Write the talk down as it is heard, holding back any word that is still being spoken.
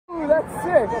that's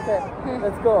sick. Okay,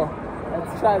 let's go.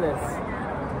 Let's try this.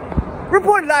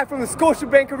 Reported live from the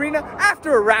Scotiabank Arena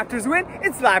after a Raptors win.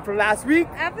 It's live from last week.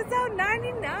 Episode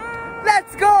 99.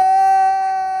 Let's go!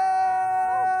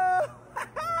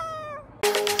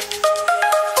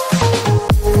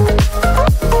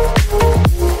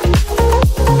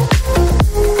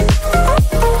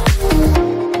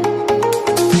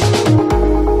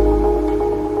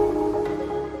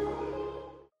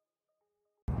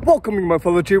 Welcoming my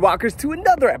fellow JayWalkers to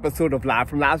another episode of Live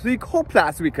from Last Week. Hope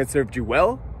last week I served you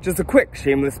well. Just a quick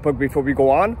shameless plug before we go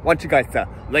on. Want you guys to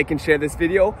like and share this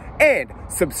video and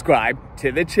subscribe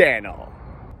to the channel.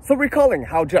 So recalling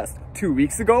how just 2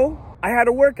 weeks ago, I had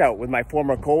a workout with my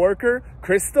former coworker,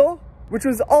 Crystal, which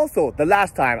was also the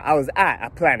last time I was at a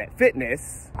Planet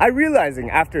Fitness. I realizing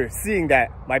after seeing that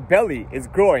my belly is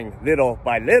growing little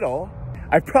by little,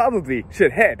 I probably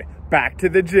should head back to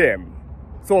the gym.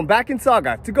 So I'm back in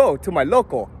Saga to go to my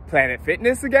local Planet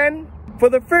Fitness again for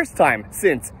the first time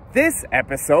since this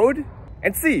episode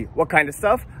and see what kind of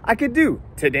stuff I could do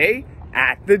today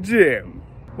at the gym.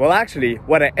 Well, actually,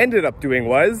 what I ended up doing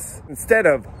was, instead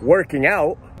of working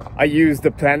out, I used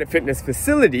the Planet Fitness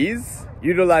facilities,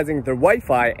 utilizing their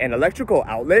Wi-Fi and electrical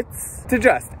outlets to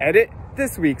just edit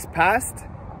this week's past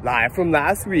Live from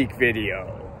Last Week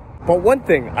video. But one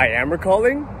thing I am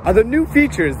recalling are the new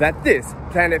features that this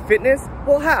Planet Fitness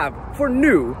will have for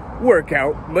new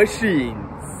workout machines.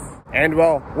 And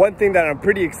well, one thing that I'm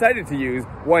pretty excited to use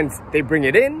once they bring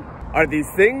it in are these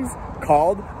things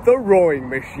called the rowing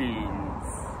machines.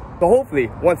 So hopefully,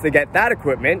 once they get that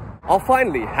equipment, I'll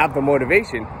finally have the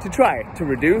motivation to try to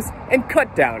reduce and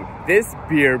cut down this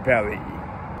beer belly.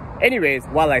 Anyways,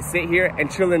 while I sit here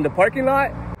and chill in the parking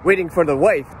lot, waiting for the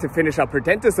wife to finish up her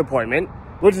dentist appointment,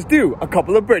 we'll just do a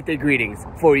couple of birthday greetings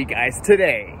for you guys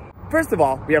today. First of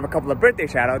all, we have a couple of birthday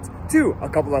shoutouts to a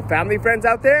couple of family friends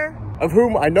out there, of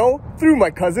whom I know through my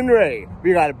cousin Ray.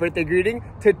 We got a birthday greeting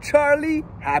to Charlie,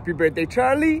 happy birthday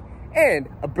Charlie, and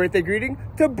a birthday greeting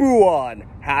to Buon,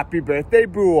 happy birthday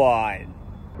Buon.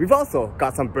 We've also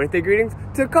got some birthday greetings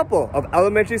to a couple of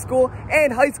elementary school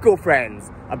and high school friends.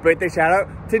 A birthday shout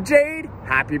out to Jade,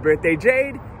 happy birthday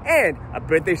Jade, and a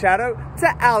birthday shout out to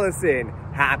Allison,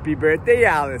 happy birthday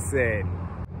Allison.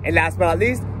 And last but not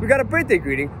least, we got a birthday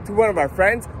greeting to one of our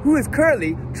friends who is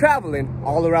currently traveling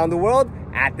all around the world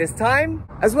at this time,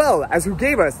 as well as who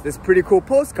gave us this pretty cool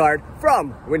postcard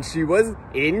from when she was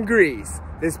in Greece.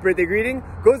 This birthday greeting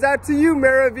goes out to you,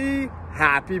 Mara V.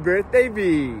 Happy birthday,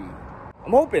 V.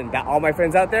 I'm hoping that all my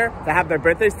friends out there that have their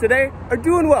birthdays today are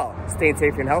doing well, staying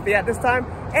safe and healthy at this time,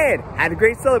 and had a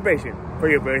great celebration for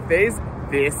your birthdays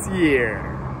this year.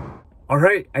 All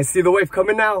right, I see the wave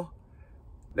coming now.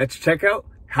 Let's check out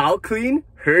how clean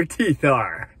her teeth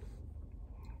are.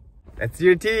 That's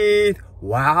your teeth.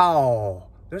 Wow,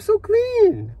 they're so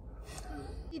clean.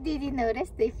 Did you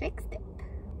notice they fixed it?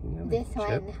 This chip?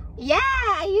 one. Yeah,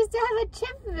 I used to have a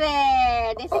chip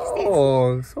there. They fixed it.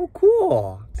 Oh, so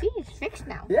cool. See, it's fixed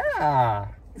now. Yeah.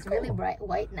 It's really bright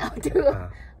white now too. I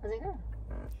was like, oh.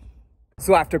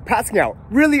 So after passing out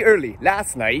really early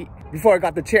last night, before I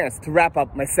got the chance to wrap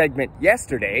up my segment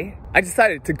yesterday, I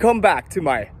decided to come back to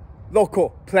my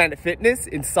local Planet Fitness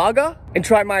in Saga and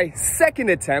try my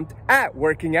second attempt at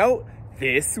working out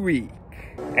this week.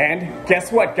 And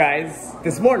guess what, guys?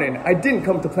 This morning, I didn't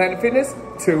come to Planet Fitness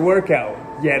to work out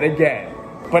yet again,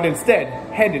 but instead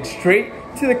headed straight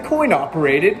to the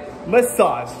coin-operated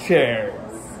massage chairs.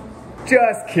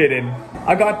 Just kidding.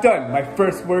 I got done my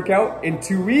first workout in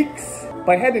 2 weeks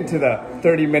by heading to the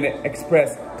 30-minute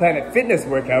express Planet Fitness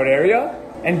workout area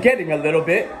and getting a little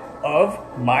bit of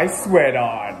my sweat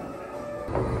on.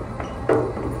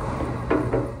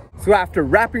 So after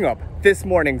wrapping up this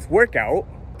morning's workout,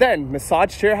 then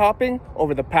massage chair hopping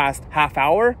over the past half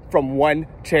hour from one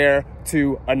chair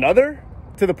to another,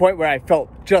 to the point where I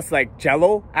felt just like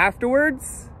Jello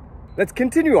afterwards. Let's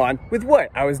continue on with what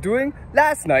I was doing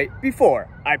last night before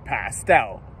I passed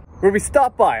out, where we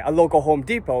stopped by a local Home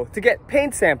Depot to get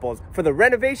paint samples for the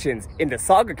renovations in the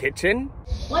Saga kitchen.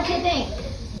 What do you think?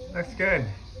 Looks good.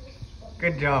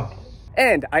 Good job.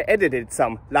 And I edited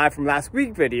some Live from Last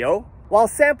Week video while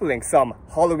sampling some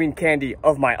Halloween candy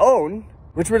of my own,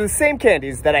 which were the same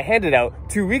candies that I handed out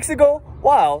 2 weeks ago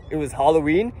while it was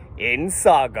Halloween in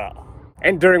Saga.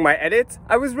 And during my edits,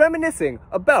 I was reminiscing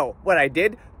about what I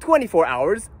did 24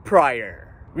 hours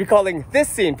prior, recalling this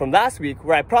scene from last week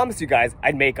where I promised you guys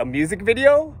I'd make a music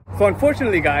video. So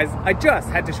unfortunately, guys, I just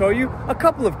had to show you a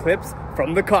couple of clips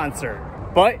from the concert.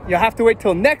 But you'll have to wait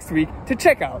till next week to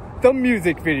check out the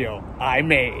music video I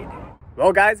made.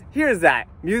 Well guys, here's that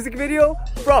music video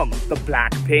from the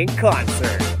BlackPink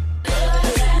concert.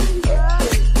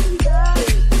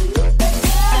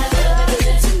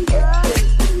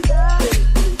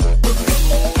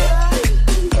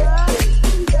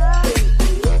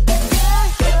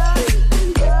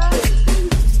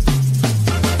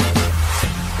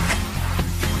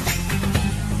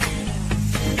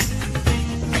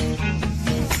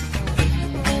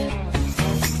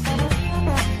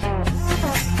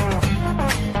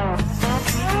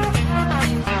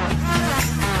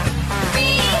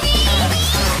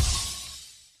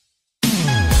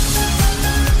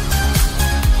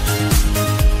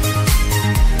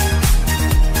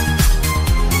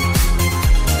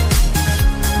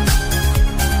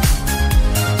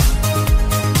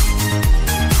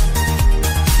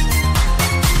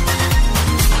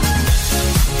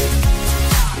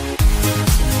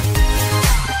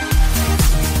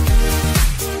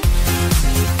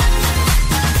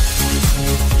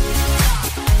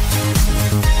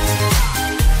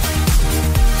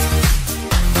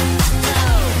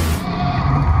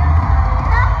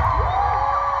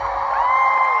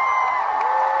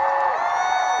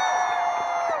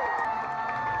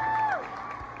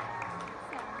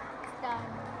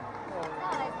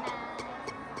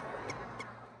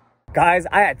 Guys,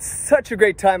 I had such a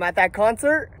great time at that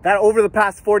concert that over the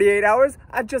past 48 hours,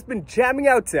 I've just been jamming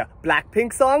out to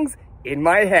BlackPink songs in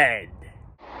my head.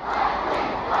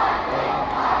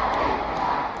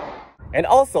 And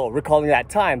also recalling that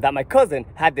time that my cousin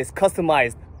had this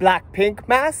customized BlackPink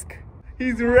mask.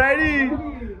 He's ready!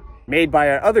 Made by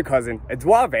our other cousin,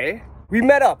 JayWalkers. We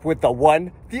met up with the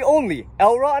one, the only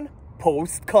Elron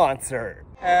post-concert.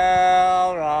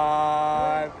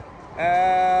 Elron,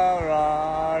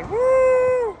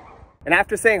 woo! And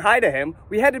after saying hi to him,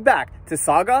 we headed back to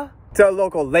Saga, to a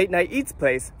local late night eats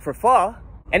place for pho,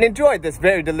 and enjoyed this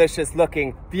very delicious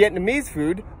looking Vietnamese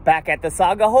food back at the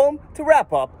Saga home to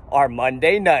wrap up our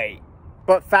Monday night.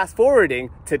 But fast forwarding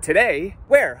to today,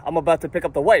 where I'm about to pick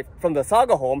up the wife from the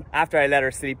Saga home after I let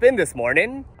her sleep in this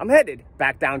morning, I'm headed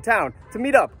back downtown to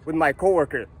meet up with my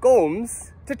coworker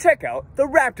Gomes to check out the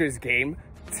Raptors game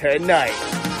tonight.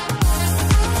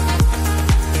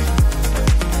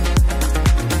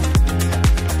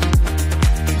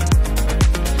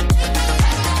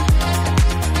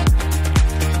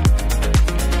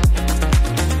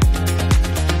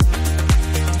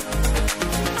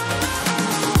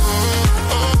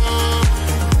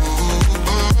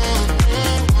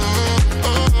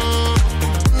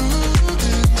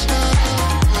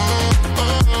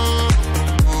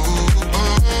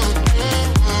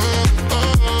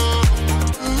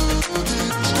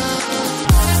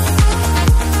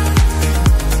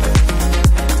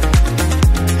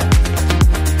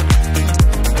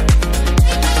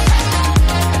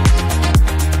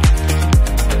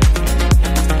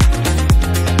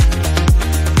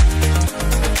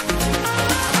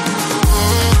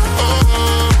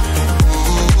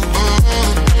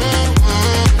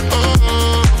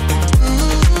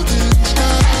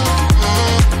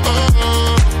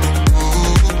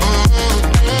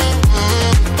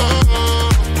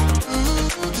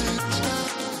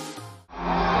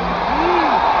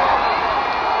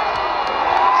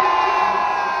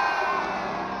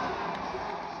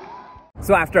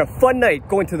 So after a fun night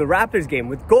going to the Raptors game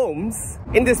with Gomes,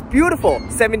 in this beautiful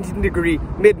 17-degree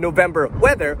mid-November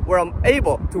weather where I'm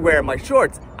able to wear my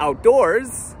shorts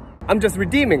outdoors, I'm just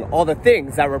redeeming all the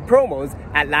things that were promos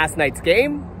at last night's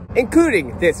game,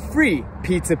 including this free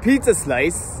pizza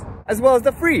slice, as well as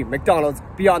the free McDonald's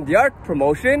Beyond the Arc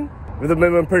promotion, with a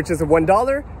minimum purchase of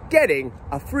 $1, getting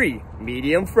a free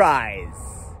medium fries.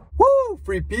 Woo!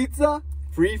 Free pizza,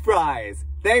 free fries.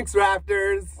 Thanks,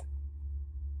 Raptors!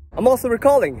 I'm also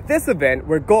recalling this event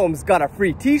where Gomes got a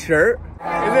free t-shirt.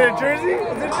 Is it a jersey?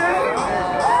 Is it a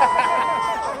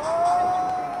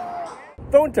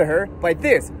jersey? Thrown to her by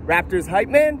this Raptors hype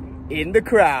man in the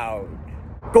crowd.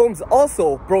 Gomes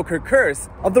also broke her curse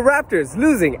of the Raptors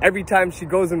losing every time she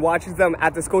goes and watches them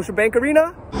at the Scotiabank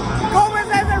Arena.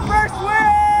 Gomes has her first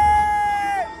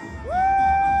win! Woo!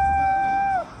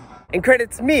 And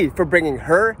credits me for bringing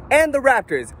her and the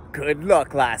Raptors good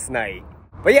luck last night.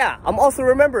 But yeah, I'm also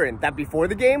remembering that before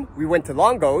the game, we went to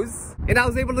Longo's, and I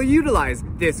was able to utilize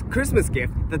this Christmas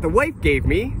gift that the wife gave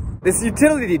me, this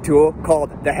utility tool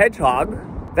called the Hedgehog,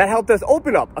 that helped us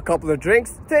open up a couple of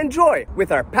drinks to enjoy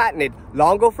with our patented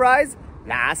Longo fries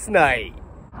last night.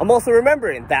 I'm also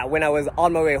remembering that when I was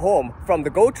on my way home from the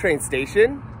GO train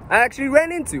station, I actually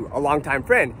ran into a longtime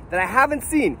friend that I haven't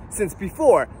seen since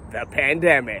before the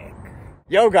pandemic.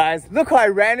 Yo guys, look who I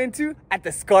ran into at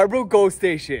the Scarborough GO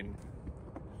station.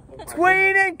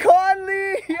 Twain and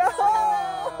Conley!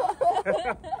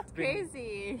 It's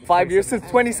crazy. 5 years since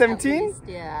 2017?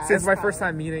 Yeah. Since my first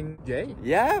time meeting Jay.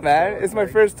 Yeah, man. It's my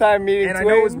first time meeting And Twain. I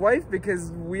know his wife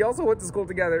because we also went to school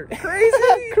together.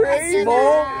 Crazy! Crazy!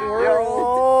 Small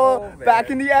Yo, man. back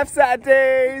in the FSAT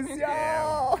days!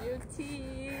 Yo!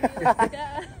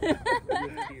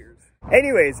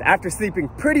 Anyways, after sleeping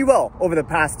pretty well over the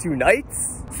past 2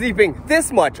 nights, sleeping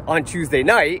this much on Tuesday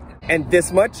night, and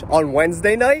this much on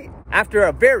Wednesday night, after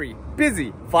a very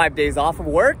busy 5 days off of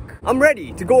work, I'm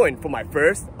ready to go in for my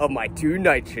first of my 2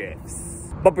 night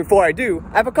shifts. But before I do,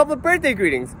 I have a couple of birthday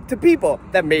greetings to people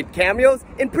that made cameos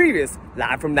in previous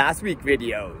Live From Last Week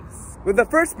videos. With the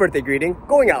first birthday greeting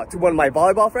going out to one of my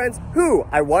volleyball friends who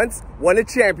I once won a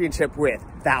championship with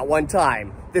that one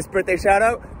time. This birthday shout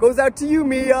out goes out to you,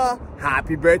 Mia.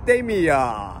 Happy birthday,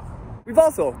 Mia. We've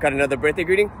also got another birthday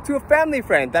greeting to a family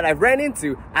friend that I've ran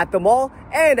into at the mall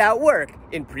and at work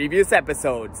in previous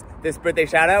episodes. This birthday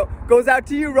shout out goes out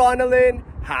to you, Ronalyn.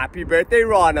 Happy birthday,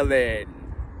 Ronalyn.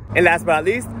 And last but not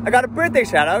least, I got a birthday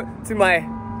shout out to my...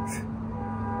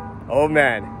 Oh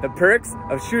man, the perks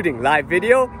of shooting live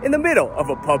video in the middle of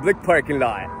a public parking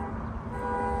lot.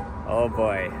 Oh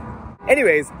boy.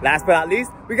 Anyways, last but not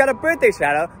least, we got a birthday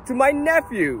shout out to my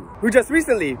nephew, who just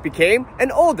recently became an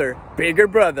older, bigger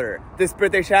brother. This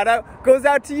birthday shout out goes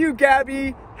out to you,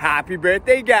 Gabby. Happy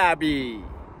birthday, Gabby.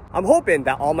 I'm hoping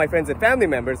that all my friends and family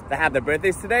members that have their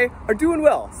birthdays today are doing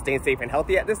well, staying safe and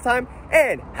healthy at this time,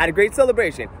 and had a great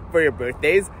celebration for your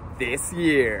birthdays this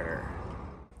year.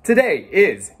 Today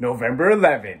is November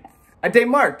 11th, a day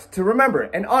marked to remember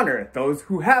and honor those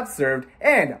who have served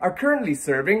and are currently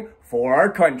serving for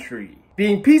our country,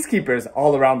 being peacekeepers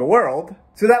all around the world,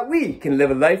 so that we can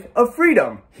live a life of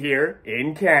freedom here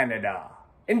in Canada.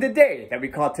 In the day that we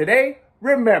call today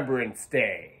Remembrance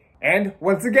Day. And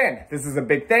once again, this is a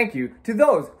big thank you to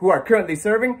those who are currently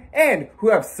serving and who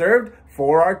have served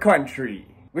for our country,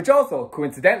 which also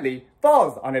coincidentally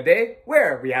falls on a day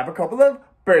where we have a couple of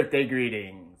birthday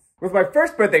greetings. With my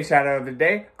first birthday shout out of the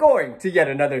day going to yet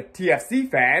another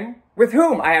TFC fan, with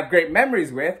whom I have great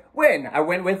memories with when I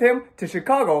went with him to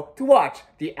Chicago to watch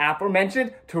the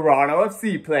aforementioned Toronto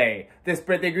FC play. This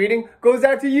birthday greeting goes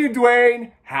out to you,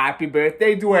 Dwayne. Happy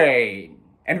birthday, Dwayne.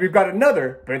 And we've got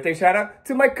another birthday shout out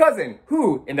to my cousin,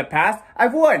 who in the past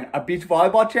I've won a beach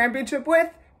volleyball championship with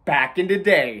back in the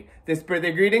day. This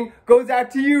birthday greeting goes out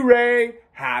to you, Ray.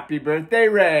 Happy birthday,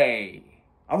 Ray.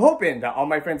 I'm hoping that all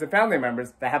my friends and family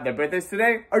members that have their birthdays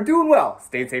today are doing well,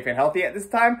 staying safe and healthy at this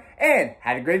time, and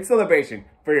had a great celebration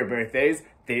for your birthdays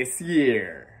this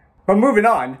year. But moving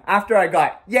on, after I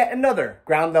got yet another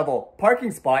ground level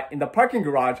parking spot in the parking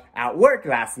garage at work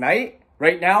last night,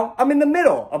 right now I'm in the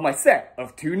middle of my set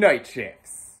of 2 night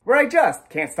shifts, where I just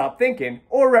can't stop thinking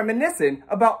or reminiscing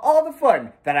about all the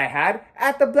fun that I had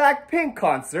at the BlackPink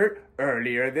concert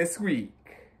earlier this week.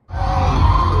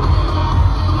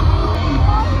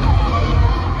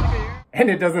 And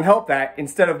it doesn't help that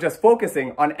instead of just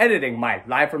focusing on editing my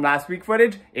live from last week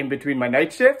footage in between my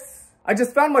night shifts, I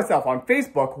just found myself on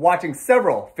Facebook watching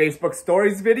several Facebook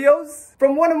stories videos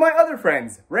from one of my other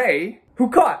friends, Ray, who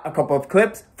caught a couple of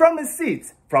clips from his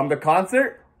seats from the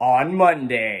concert on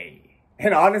Monday.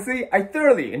 And honestly, I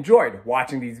thoroughly enjoyed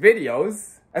watching these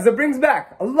videos as it brings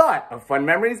back a lot of fun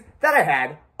memories that I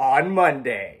had on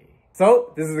Monday.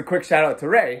 So this is a quick shout out to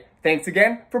Ray. Thanks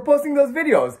again for posting those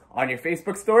videos on your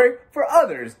Facebook story for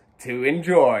others to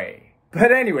enjoy.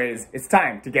 But anyways, it's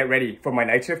time to get ready for my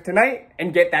night shift tonight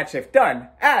and get that shift done,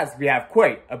 as we have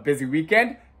quite a busy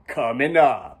weekend coming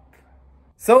up.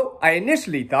 So I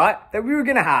initially thought that we were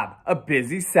gonna have a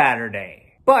busy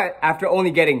Saturday. But after only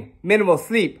getting minimal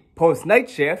sleep post night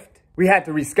shift, we had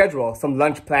to reschedule some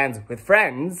lunch plans with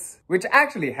friends, which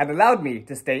actually had allowed me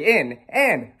to stay in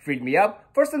and freed me up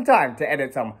for some time to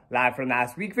edit some live from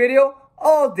last week video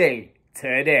all day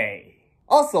today.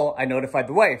 Also, I notified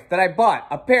the wife that I bought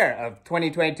a pair of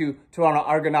 2022 Toronto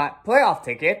Argonaut playoff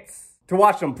tickets to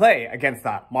watch them play against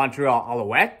the Montreal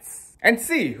Alouettes and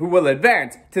see who will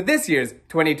advance to this year's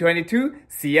 2022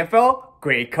 CFL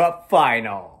Grey Cup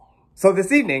Final. So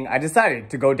this evening, I decided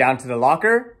to go down to the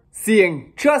locker,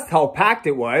 seeing just how packed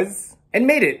it was, and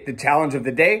made it the challenge of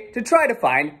the day to try to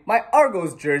find my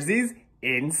Argos jerseys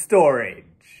in storage.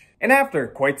 And after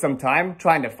quite some time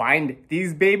trying to find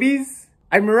these babies,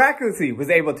 I miraculously was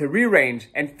able to rearrange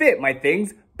and fit my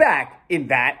things back in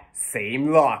that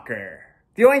same locker.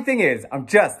 The only thing is, I'm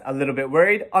just a little bit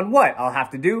worried on what I'll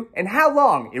have to do and how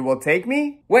long it will take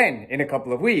me when, in a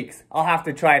couple of weeks, I'll have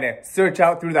to try to search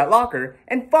out through that locker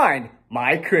and find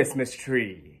my Christmas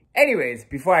tree. Anyways,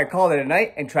 before I call it a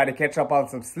night and try to catch up on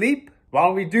some sleep, why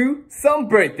don't we do some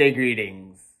birthday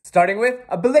greetings? Starting with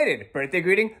a belated birthday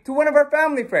greeting to one of our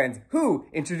family friends who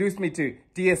introduced me to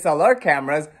DSLR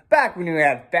cameras back when we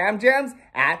had fam jams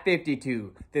at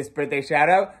 52. This birthday shout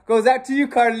out goes out to you,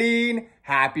 Carlene.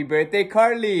 Happy birthday,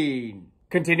 Carlene.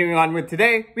 Continuing on with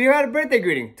today, we had a birthday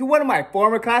greeting to one of my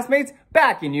former classmates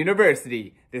back in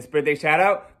university. This birthday shout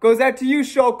out goes out to you,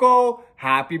 Shoko.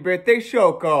 Happy birthday,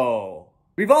 Shoko.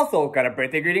 We've also got a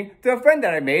birthday greeting to a friend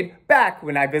that I made back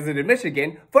when I visited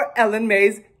Michigan for Ellen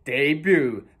May's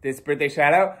debut. This birthday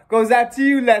shout out goes out to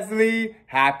you, Leslie.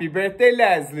 Happy birthday,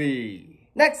 Leslie.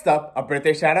 Next up, a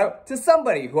birthday shout out to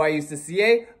somebody who I used to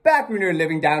CA back when we were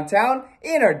living downtown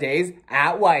in our days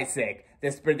at YSIC.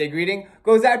 This birthday greeting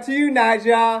goes out to you,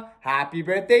 Naja. Happy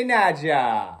birthday,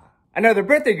 Naja. Another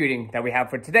birthday greeting that we have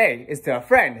for today is to a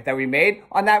friend that we made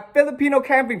on that Filipino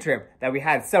camping trip that we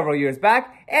had several years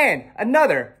back, and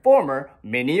another former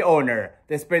mini owner.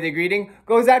 This birthday greeting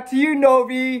goes out to you,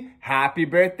 Novi. Happy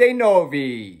birthday,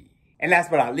 Novi. And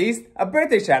last but not least, a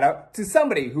birthday shout out to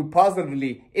somebody who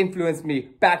positively influenced me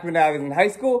back when I was in high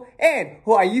school and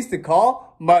who I used to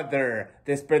call Mother.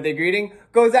 This birthday greeting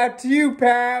goes out to you,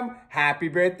 Pam. Happy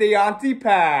birthday, Auntie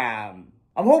Pam.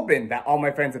 I'm hoping that all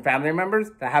my friends and family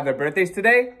members that have their birthdays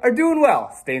today are doing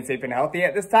well, staying safe and healthy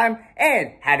at this time,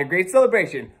 and had a great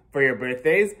celebration for your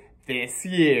birthdays this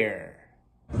year.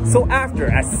 So after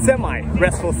a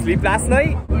semi-restful sleep last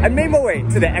night, I made my way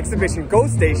to the Exhibition GO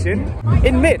station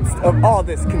in midst of all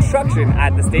this construction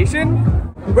at the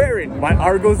station, wearing my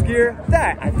Argos gear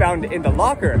that I found in the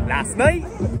locker last night,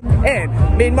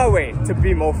 and made my way to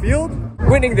BMO Field,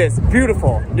 winning this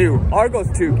beautiful new Argos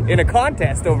toque in a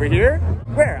contest over here,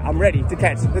 where I'm ready to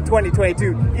catch the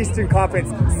 2022 Eastern Conference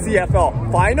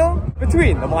CFL Final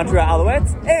between the Montreal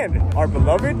Alouettes and our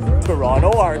beloved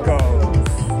Toronto Argos.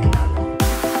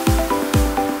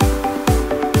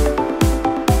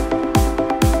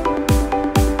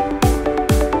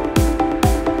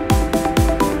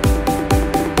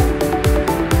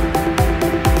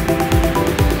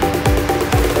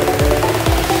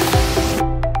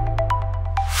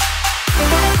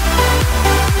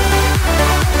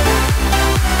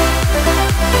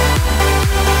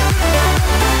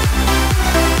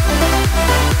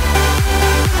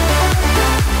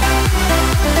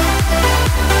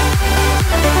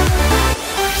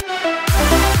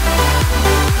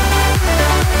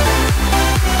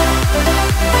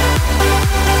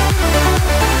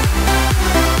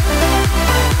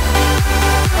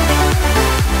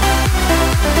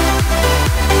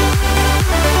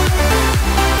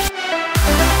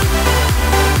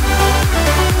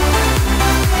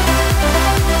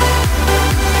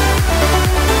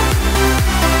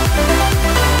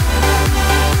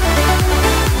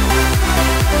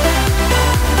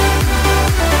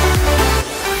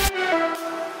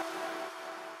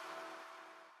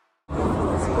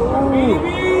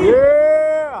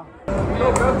 Yeah!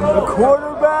 The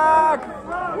quarterback!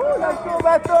 Woo, let's go,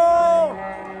 Beto!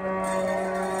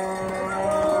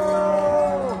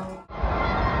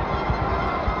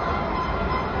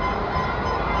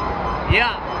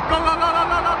 Yeah! Go, go, go, go,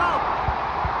 go, go, go!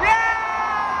 Yeah!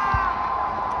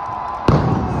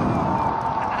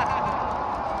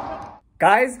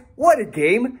 Guys, what a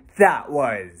game that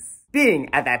was! Being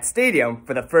at that stadium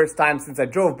for the first time since I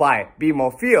drove by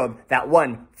BMO Field that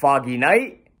one foggy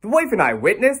night, the wife and I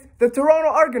witnessed the Toronto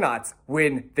Argonauts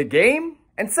win the game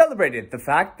and celebrated the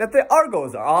fact that the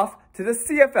Argos are off to the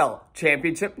CFL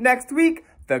Championship next week,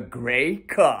 the Grey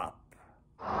Cup.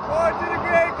 Going to the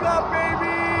Grey Cup,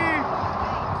 baby!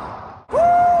 Woo!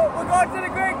 We're going to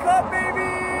the Grey Cup,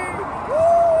 baby!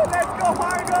 Woo! Let's go,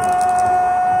 Argos!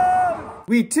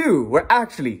 We too were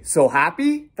actually so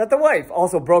happy that the wife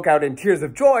also broke out in tears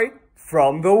of joy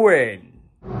from the win.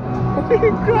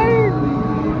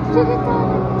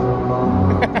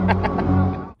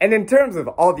 And in terms of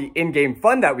all the in-game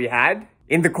fun that we had,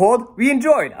 in the cold, we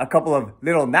enjoyed a couple of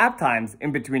little nap times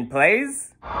in between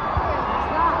plays.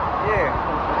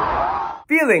 Yeah.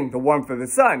 Feeling the warmth of the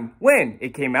sun when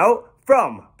it came out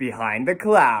from behind the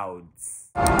clouds.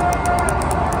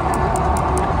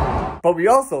 But we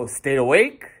also stayed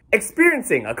awake,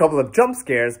 experiencing a couple of jump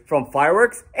scares from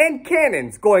fireworks and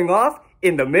cannons going off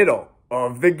in the middle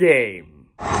of the game.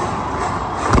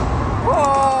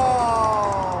 Whoa!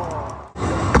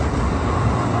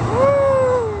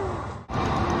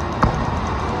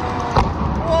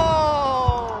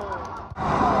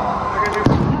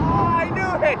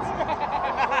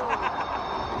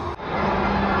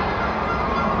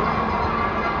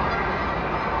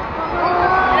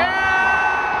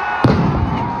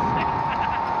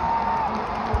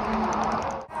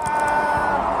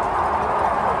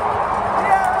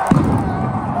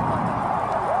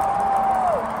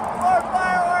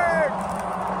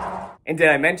 And did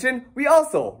I mention, we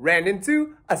also ran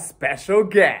into a special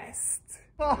guest.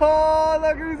 Oh,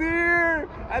 look who's here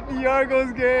at the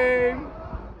Argos game.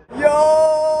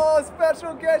 Yo,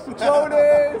 special guest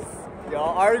Jonas. Yo,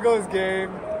 Argos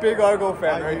game. Big Argo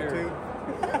fan right here.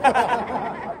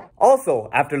 Also,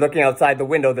 after looking outside the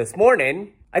window this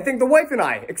morning, I think the wife and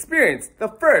I experienced the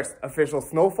first official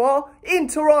snowfall in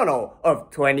Toronto of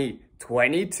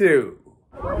 2022.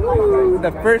 Ooh,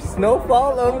 the first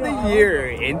snowfall of the year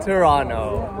in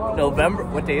Toronto. November,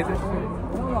 what day is it?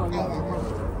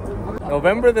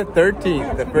 November the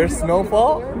 13th, the first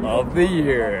snowfall of the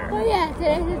year. Oh yeah,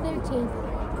 today's the 13th.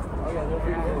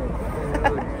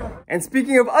 And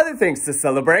speaking of other things to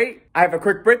celebrate, I have a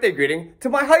quick birthday greeting to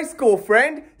my high school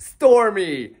friend,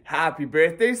 Stormy. Happy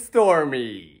birthday,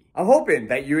 Stormy. I'm hoping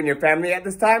that you and your family at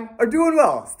this time are doing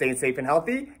well, staying safe and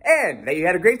healthy, and that you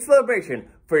had a great celebration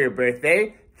for your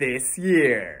birthday this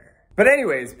year. But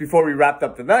anyways, before we wrapped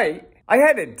up the night, I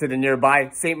headed to the nearby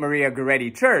St. Maria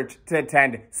Goretti Church to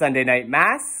attend Sunday night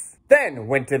Mass, then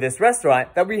went to this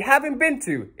restaurant that we haven't been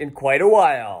to in quite a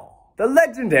while. the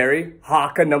legendary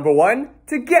Haka #1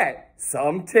 to get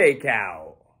some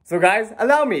takeout. So guys,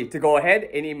 allow me to go ahead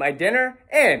and eat my dinner,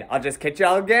 and I'll just catch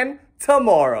y'all again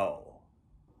tomorrow.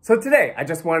 So today, I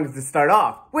just wanted to start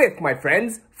off with my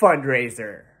friend's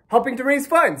fundraiser, helping to raise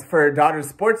funds for her daughter's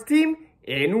sports team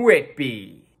in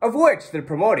Whitby, of which they're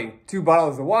promoting 2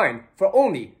 bottles of wine for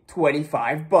only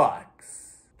 $25.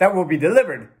 That will be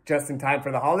delivered just in time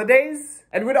for the holidays,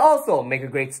 and would also make a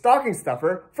great stocking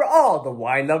stuffer for all the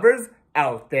wine lovers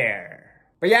out there.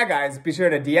 But yeah guys, be sure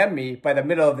to DM me by the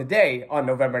middle of the day on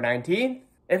November 19th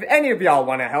if any of y'all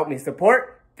want to help me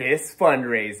support this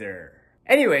fundraiser.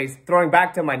 Anyways, throwing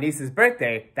back to my niece's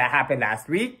birthday that happened last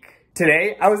week,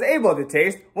 today I was able to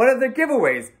taste one of the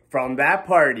giveaways from that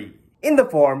party in the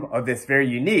form of this very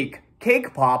unique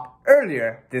cake pop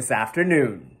earlier this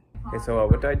afternoon. Okay, so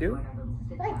what do I do?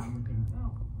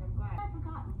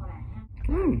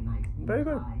 Very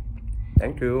good.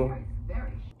 Thank you.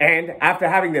 And after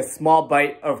having this small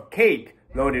bite of cake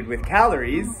loaded with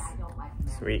calories,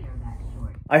 sweet,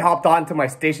 I hopped onto my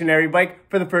stationary bike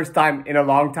for the first time in a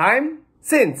long time,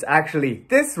 since actually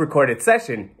this recorded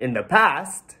session in the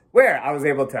past, where I was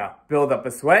able to build up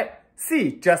a sweat,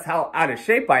 see just how out of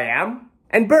shape I am,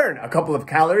 and burn a couple of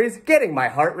calories, getting my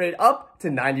heart rate up to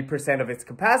 90% of its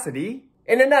capacity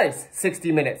in a nice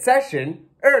 60-minute session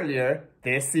earlier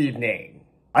this evening.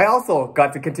 I also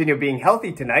got to continue being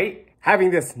healthy tonight,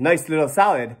 having this nice little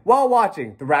salad while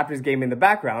watching the Raptors game in the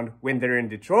background when they're in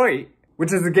Detroit,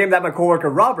 which is a game that my coworker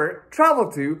Robert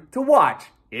traveled to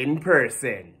watch in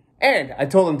person. And I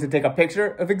told him to take a picture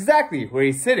of exactly where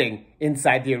he's sitting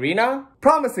inside the arena,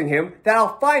 promising him that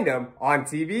I'll find him on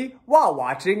TV while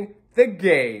watching the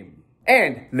game.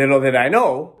 And little did I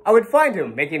know, I would find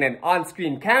him making an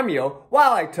on-screen cameo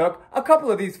while I took a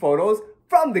couple of these photos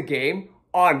from the game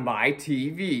on my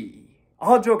TV.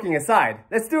 All joking aside,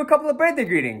 let's do a couple of birthday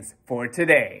greetings for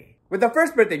today. With the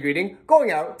first birthday greeting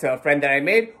going out to a friend that I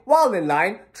made while in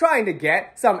line trying to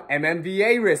get some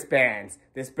MMVA wristbands.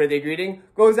 This birthday greeting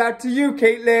goes out to you,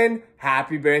 Caitlin.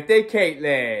 Happy birthday,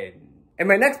 Caitlin. And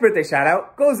my next birthday shout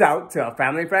out goes out to a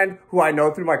family friend who I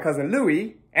know through my cousin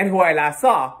Louie and who I last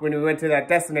saw when we went to that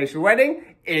destination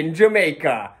wedding in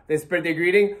Jamaica. This birthday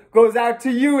greeting goes out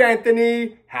to you,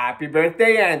 Anthony. Happy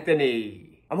birthday, Anthony.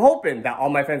 I'm hoping that all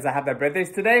my friends that have their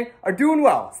birthdays today are doing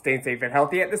well, staying safe and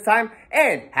healthy at this time,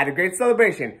 and had a great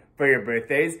celebration for your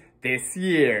birthdays this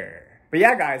year. But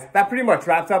yeah guys, that pretty much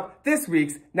wraps up this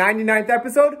week's 99th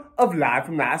episode of Live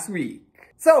From Last Week.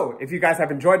 So, if you guys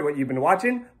have enjoyed what you've been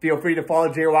watching, feel free to follow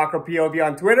JayWalkerPOV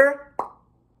on Twitter,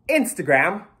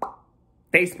 Instagram,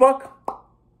 Facebook,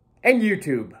 and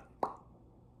YouTube.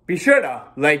 Be sure to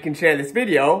like and share this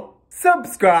video,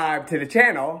 subscribe to the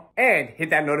channel, and hit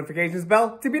that notifications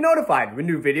bell to be notified when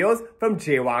new videos from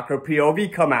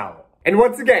JayWalkerPOV come out. And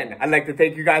once again, I'd like to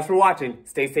thank you guys for watching.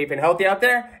 Stay safe and healthy out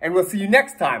there, and we'll see you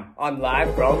next time on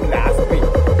Live From Last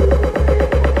Week.